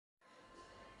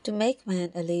To make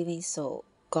man a living soul,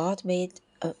 God made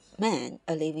man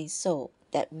a living soul,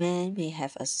 that man may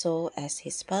have a soul as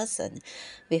his person,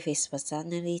 with his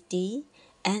personality,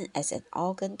 and as an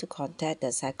organ to contact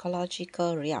the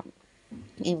psychological realm.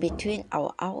 In between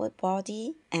our outward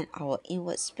body and our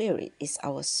inward spirit is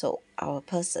our soul, our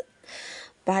person.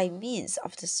 By means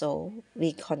of the soul,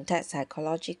 we contact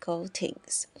psychological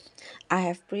things. I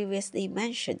have previously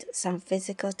mentioned some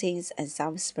physical things and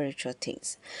some spiritual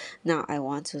things. Now I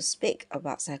want to speak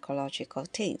about psychological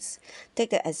things. Take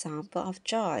the example of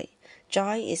joy.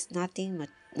 Joy is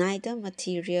neither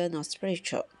material nor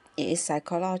spiritual. It is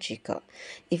psychological.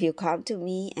 If you come to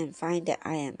me and find that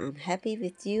I am unhappy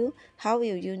with you, how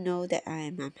will you know that I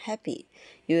am unhappy?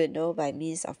 You will know by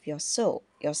means of your soul,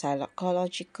 your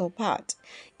psychological part.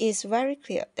 It is very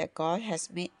clear that God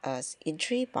has made us in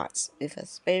three parts, with a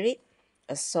spirit,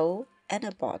 a soul, and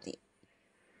a body.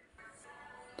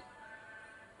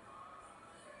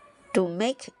 To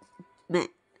make man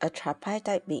a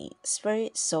tripartite being,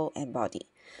 spirit, soul, and body.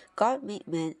 God made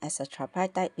man as a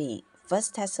tripartite being. 1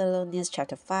 Thessalonians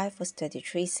chapter 5 verse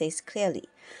 23 says clearly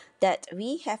that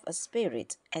we have a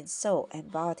spirit and soul and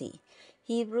body.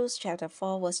 Hebrews chapter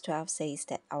 4 verse 12 says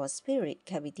that our spirit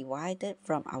can be divided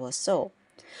from our soul.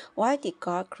 Why did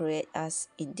God create us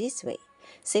in this way?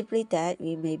 Simply that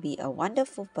we may be a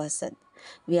wonderful person.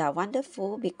 We are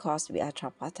wonderful because we are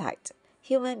tripartite.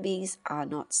 Human beings are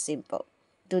not simple.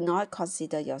 Do not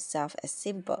consider yourself as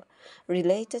simple.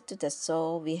 Related to the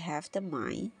soul, we have the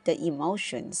mind, the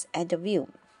emotions, and the will.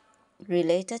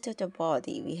 Related to the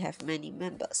body, we have many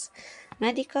members.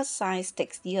 Medical science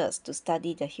takes years to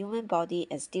study the human body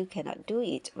and still cannot do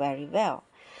it very well.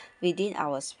 Within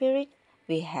our spirit,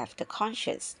 we have the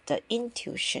conscience, the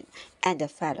intuition, and the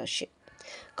fellowship.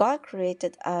 God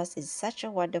created us in such a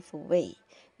wonderful way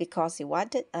because He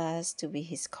wanted us to be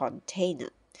His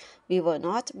container. We were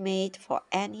not made for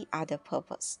any other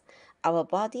purpose. Our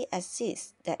body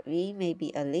exists that we may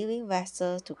be a living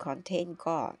vessel to contain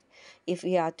God. If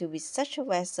we are to be such a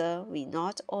vessel, we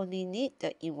not only need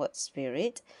the inward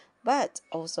spirit, but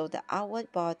also the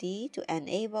outward body to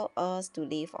enable us to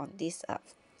live on this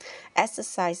earth.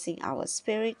 Exercising our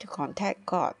spirit to contact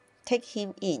God, take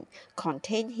Him in,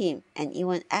 contain Him, and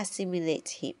even assimilate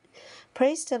Him.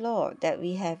 Praise the Lord that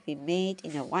we have been made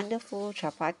in a wonderful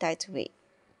tripartite way.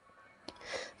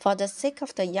 For the sake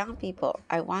of the young people,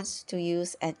 I want to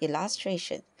use an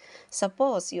illustration.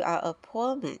 Suppose you are a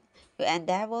poor man. You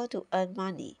endeavor to earn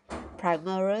money,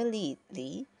 primarily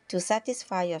to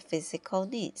satisfy your physical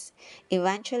needs.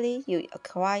 Eventually, you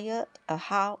acquire a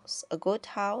house, a good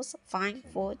house, fine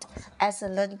food,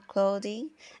 excellent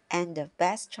clothing, and the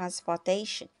best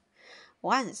transportation.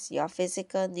 Once your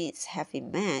physical needs have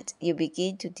been met, you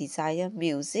begin to desire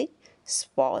music,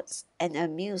 sports, and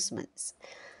amusements.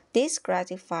 This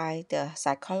gratifies the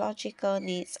psychological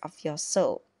needs of your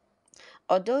soul.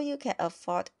 Although you can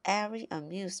afford every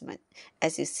amusement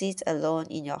as you sit alone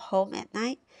in your home at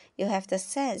night, you have the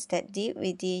sense that deep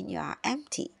within you are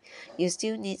empty. You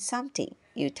still need something.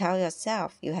 You tell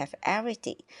yourself you have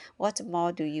everything. What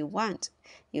more do you want?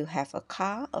 You have a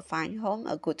car, a fine home,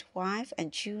 a good wife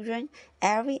and children,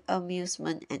 every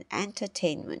amusement and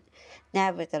entertainment.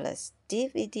 Nevertheless,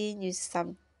 deep within you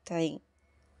something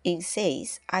it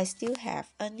says, I still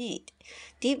have a need.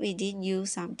 Deep within you,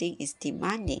 something is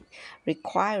demanding,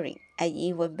 requiring, and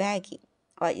even begging.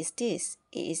 What is this?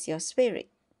 It is your spirit.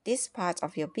 This part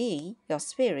of your being, your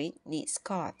spirit, needs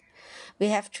God. We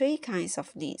have three kinds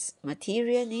of needs: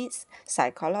 material needs,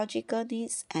 psychological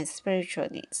needs, and spiritual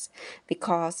needs,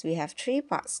 because we have three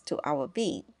parts to our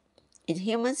being. In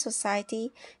human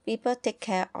society, people take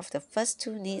care of the first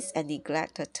two needs and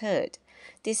neglect the third.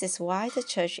 This is why the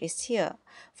church is here,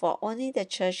 for only the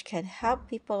church can help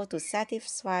people to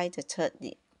satisfy the third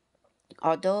need.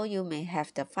 Although you may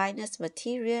have the finest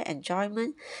material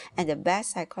enjoyment and the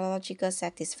best psychological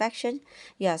satisfaction,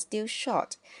 you are still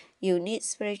short. You need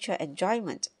spiritual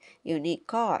enjoyment. You need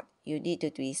God. You need to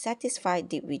be satisfied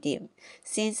deep within.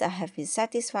 Since I have been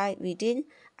satisfied within,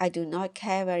 I do not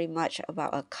care very much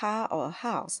about a car or a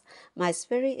house. My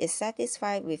spirit is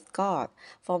satisfied with God,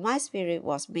 for my spirit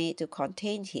was made to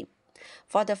contain Him.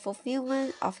 For the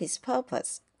fulfillment of His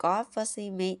purpose, God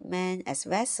firstly made man as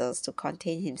vessels to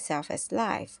contain himself as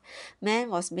life.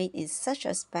 Man was made in such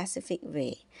a specific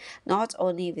way, not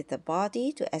only with the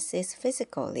body to exist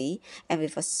physically and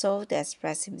with a soul to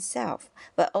express himself,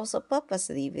 but also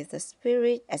purposely with the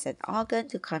spirit as an organ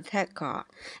to contact God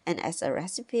and as a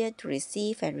recipient to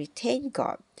receive and retain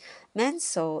God. Man's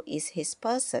soul is his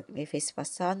person with his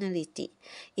personality.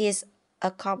 He is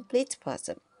a complete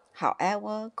person.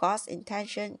 However, God's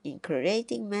intention in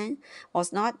creating man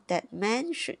was not that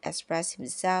man should express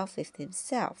himself with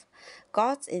himself.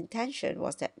 God's intention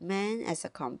was that man, as a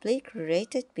complete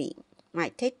created being,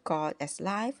 might take God as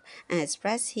life and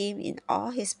express him in all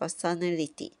his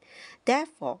personality.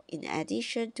 Therefore, in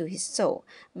addition to his soul,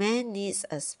 man needs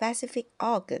a specific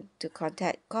organ to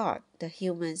contact God, the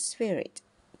human spirit.